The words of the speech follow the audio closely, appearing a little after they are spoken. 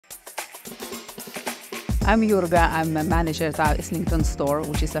I'm Jurga. I'm a manager at our Islington store,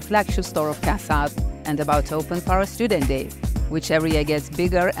 which is a flagship store of Casa and about to open for our student day, which every year gets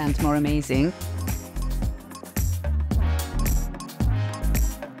bigger and more amazing.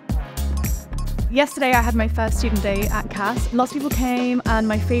 Yesterday I had my first student day at CAS. Lots of people came and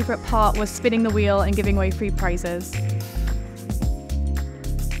my favourite part was spinning the wheel and giving away free prizes.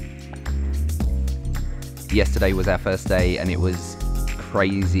 Yesterday was our first day and it was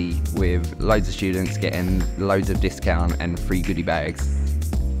crazy with loads of students getting loads of discount and free goodie bags.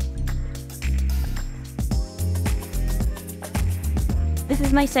 This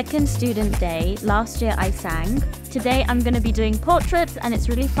is my second student day. Last year I sang. Today I'm going to be doing portraits and it's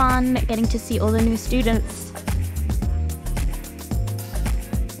really fun getting to see all the new students.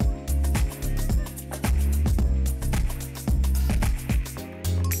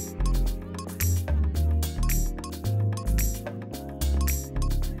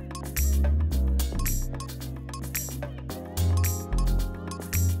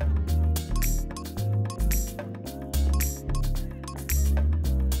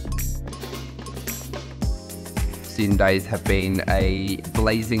 Student days have been a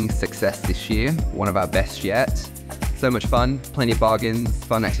blazing success this year, one of our best yet. So much fun, plenty of bargains,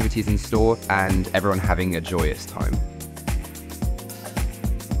 fun activities in store, and everyone having a joyous time.